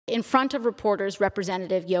in front of reporters,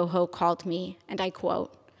 Representative Yoho called me, and I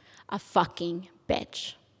quote, "a fucking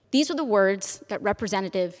bitch." These are the words that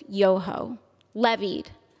Representative Yoho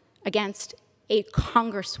levied against a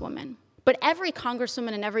congresswoman, but every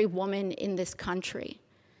congresswoman and every woman in this country,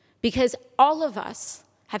 because all of us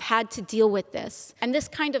have had to deal with this, and this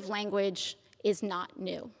kind of language is not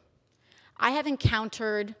new. I have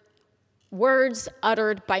encountered words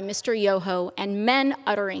uttered by Mr. Yoho and men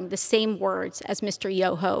uttering the same words as Mr.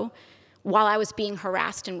 Yoho while I was being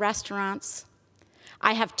harassed in restaurants.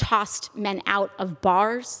 I have tossed men out of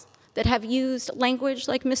bars that have used language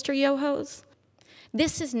like Mr. Yoho's.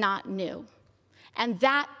 This is not new, and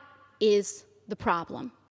that is the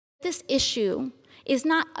problem. This issue is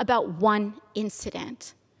not about one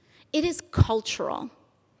incident. It is cultural.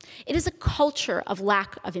 It is a culture of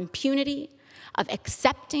lack of impunity, of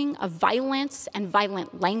accepting of violence and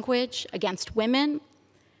violent language against women,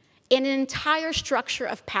 and an entire structure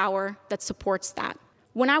of power that supports that.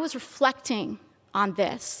 When I was reflecting on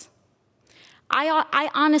this, I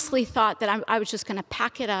honestly thought that I was just gonna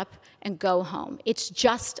pack it up and go home. It's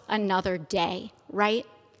just another day, right?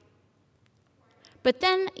 But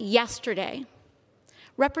then yesterday,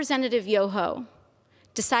 Representative Yoho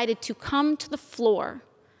decided to come to the floor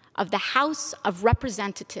of the House of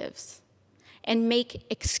Representatives and make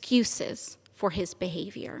excuses for his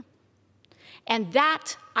behavior. And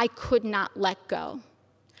that I could not let go.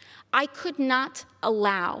 I could not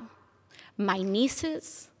allow my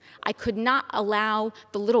nieces, I could not allow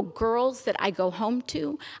the little girls that I go home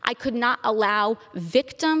to, I could not allow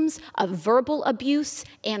victims of verbal abuse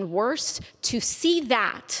and worse to see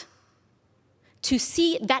that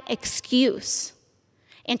excuse,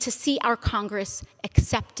 and to see our Congress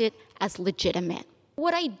accept it as legitimate.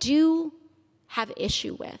 What I do have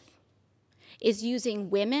issue with is using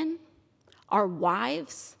women, our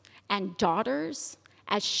wives and daughters,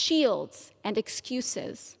 as shields and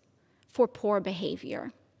excuses for poor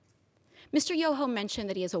behavior. Mr. Yoho mentioned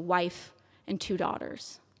that he has a wife and 2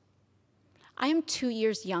 daughters. I am 2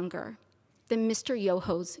 years younger than Mr.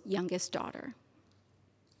 Yoho's youngest daughter.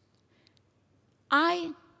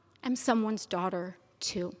 I am someone's daughter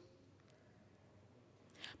too.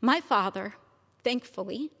 My father,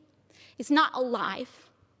 thankfully, is not alive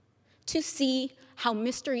to see how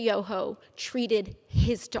Mr. Yoho treated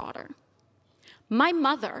his daughter. My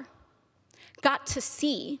mother got to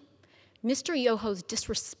see Mr. Yoho's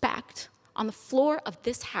disrespect on the floor of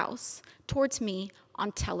this house towards me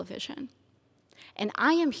on television. And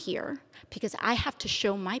I am here because I have to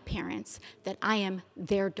show my parents that I am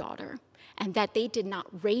their daughter and that they did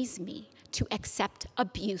not raise me to accept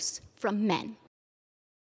abuse from men.